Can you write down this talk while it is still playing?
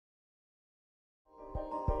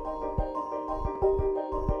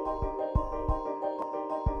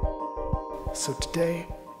So today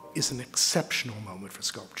is an exceptional moment for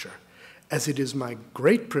sculpture, as it is my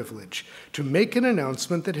great privilege to make an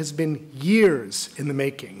announcement that has been years in the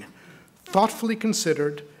making, thoughtfully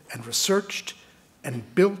considered and researched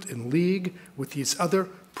and built in league with these other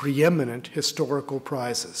preeminent historical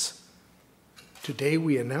prizes. Today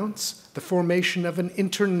we announce the formation of an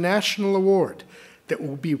international award that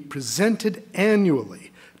will be presented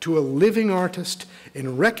annually to a living artist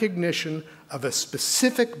in recognition of a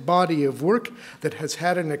specific body of work that has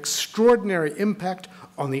had an extraordinary impact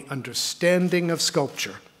on the understanding of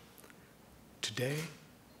sculpture. Today,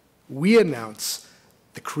 we announce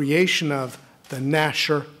the creation of the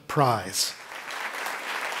Nasher Prize.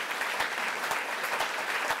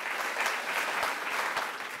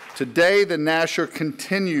 Today, the Nasher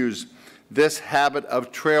continues this habit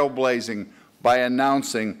of trailblazing by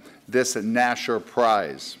announcing this Nasher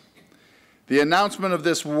Prize. The announcement of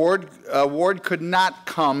this award could not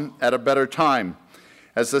come at a better time,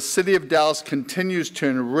 as the City of Dallas continues to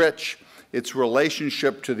enrich its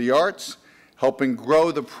relationship to the arts, helping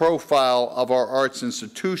grow the profile of our arts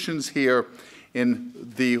institutions here in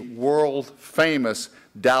the world-famous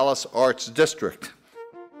Dallas Arts District.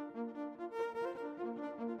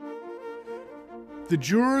 The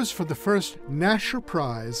jurors for the first Nasher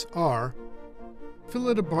Prize are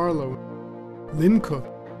Phillida Barlow, Lynn Cook,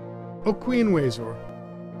 Okwin Wazor,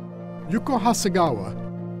 Yuko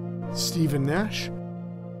Hasegawa, Stephen Nash,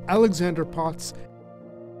 Alexander Potts,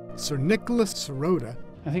 Sir Nicholas Sirota.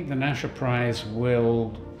 I think the Nasher Prize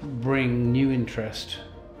will bring new interest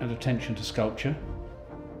and attention to sculpture.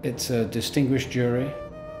 It's a distinguished jury.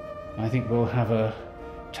 I think we'll have a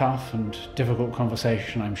tough and difficult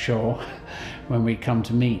conversation, I'm sure, when we come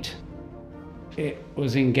to meet. It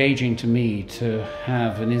was engaging to me to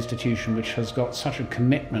have an institution which has got such a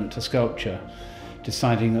commitment to sculpture,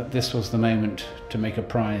 deciding that this was the moment to make a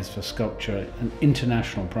prize for sculpture, an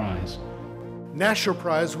international prize. Nasher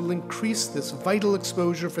Prize will increase this vital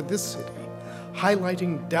exposure for this city,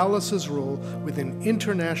 highlighting Dallas's role within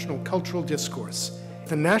international cultural discourse.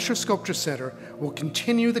 The Nasher Sculpture Center will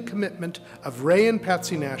continue the commitment of Ray and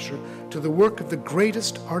Patsy Nasher to the work of the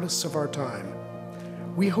greatest artists of our time.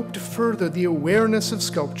 We hope to further the awareness of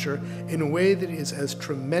sculpture in a way that is as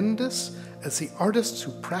tremendous as the artists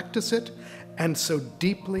who practice it and so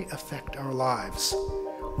deeply affect our lives.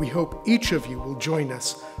 We hope each of you will join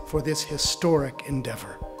us for this historic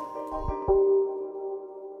endeavor.